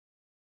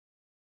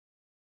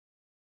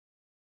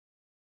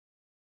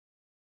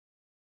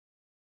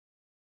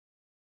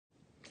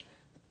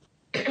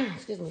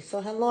Excuse me.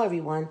 So hello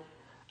everyone.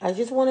 I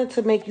just wanted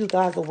to make you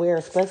guys aware,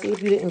 especially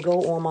if you didn't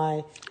go on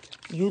my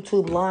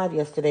YouTube live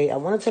yesterday. I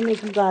wanted to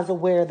make you guys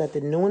aware that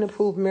the new and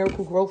improved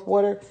Miracle Growth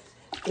Water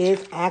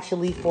is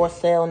actually for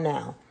sale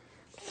now.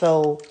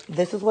 So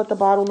this is what the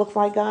bottle looks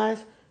like,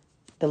 guys.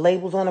 The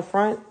label's on the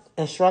front.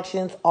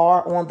 Instructions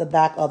are on the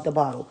back of the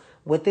bottle.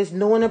 With this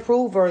new and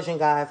improved version,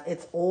 guys,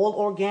 it's all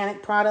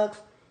organic products.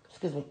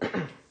 Excuse me.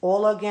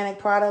 All organic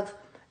products.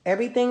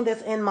 Everything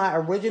that's in my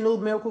original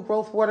Miracle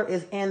Growth Water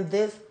is in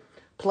this,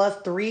 plus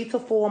 3 to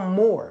 4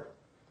 more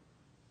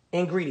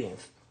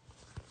ingredients.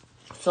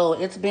 So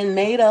it's been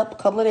made up a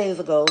couple of days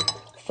ago.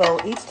 So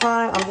each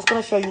time, I'm just going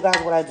to show you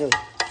guys what I do.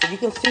 So you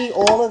can see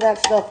all of that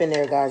stuff in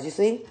there, guys. You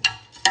see?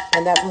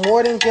 And that's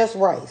more than just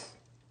rice.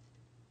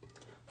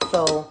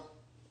 So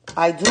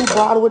I do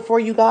bottle it for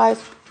you guys.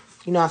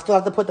 You know, I still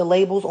have to put the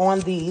labels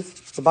on these.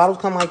 The bottles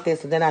come like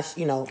this, and then I,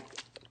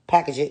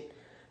 package it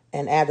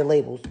and add the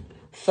labels.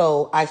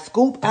 So I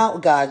scoop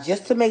out, guys,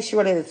 just to make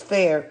sure that it's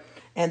fair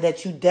and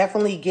that you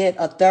definitely get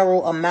a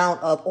thorough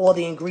amount of all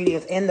the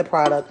ingredients in the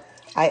product.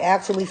 I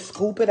actually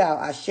scoop it out.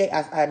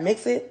 I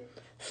mix it,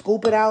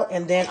 scoop it out,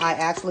 and then I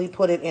actually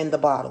put it in the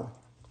bottle.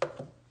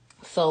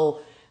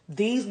 So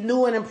the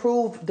new and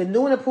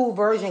improved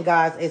version,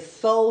 guys, is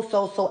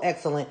so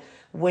excellent.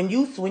 When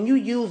you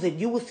use it,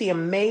 you will see a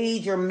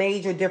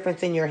major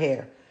difference in your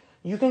hair.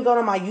 You can go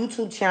to my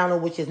YouTube channel,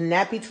 which is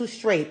Nappy2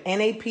 Straight,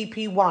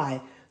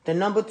 Nappy, the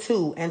number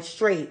 2 and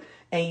straight,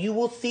 and you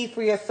will see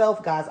for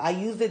yourself, guys. I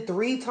used it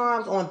 3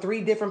 times on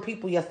 3 different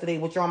people yesterday,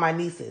 which are my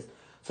nieces.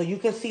 So you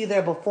can see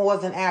their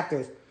befores and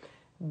afters.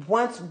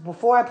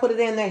 Before I put it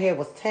in, their hair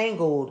was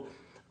tangled.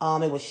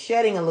 It was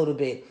shedding a little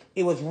bit.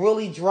 It was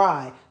really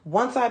dry.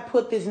 Once I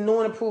put this new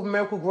and improved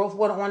Miracle Growth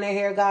Water on their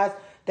hair, guys,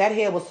 that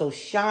hair was so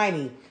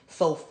shiny,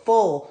 so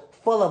full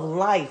of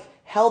life,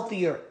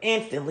 healthier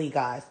instantly,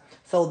 guys.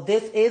 So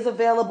this is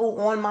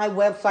available on my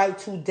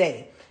website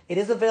today. It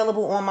is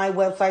available on my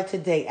website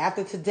today.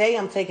 After today,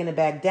 I'm taking it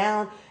back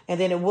down, and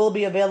then it will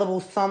be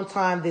available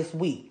sometime this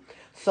week.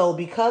 So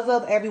because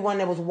of everyone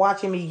that was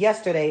watching me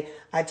yesterday,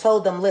 I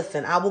told them,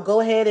 listen, I will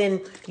go ahead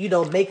and,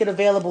 make it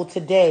available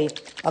today.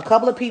 A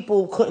couple of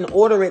people couldn't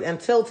order it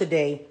until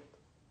today.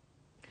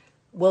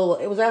 Well,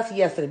 it was actually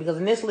yesterday because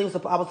initially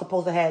I was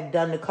supposed to have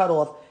done the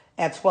cutoff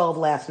at 12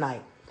 last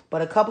night.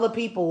 But a couple of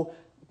people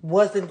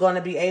wasn't going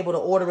to be able to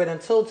order it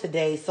until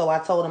today. So I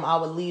told them I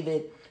would leave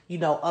it,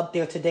 up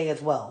there today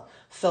as well.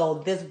 So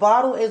this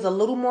bottle is a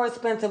little more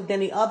expensive than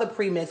the other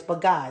premix,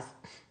 but guys,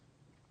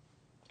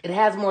 it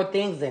has more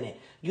things in it.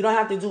 You don't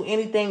have to do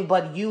anything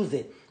but use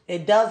it.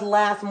 It does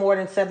last more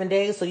than 7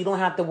 days, so you don't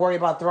have to worry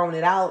about throwing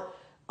it out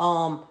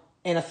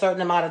in a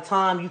certain amount of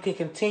time. You can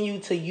continue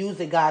to use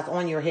it, guys,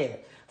 on your hair.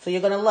 So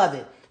you're going to love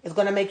it. It's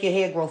going to make your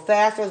hair grow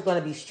faster. It's going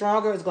to be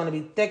stronger. It's going to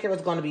be thicker.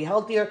 It's going to be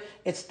healthier.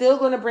 It's still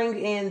going to bring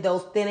in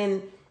those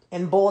thinning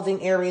and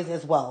balding areas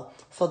as well.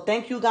 So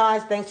thank you,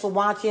 guys. Thanks for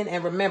watching.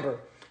 And remember,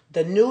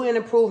 the new and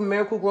improved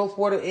Miracle Growth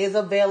Water is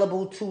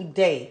available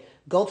today.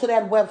 Go to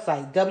that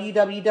website,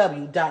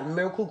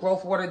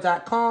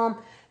 www.miraclegrowthwater.com,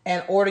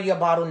 and order your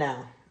bottle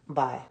now.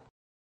 Bye.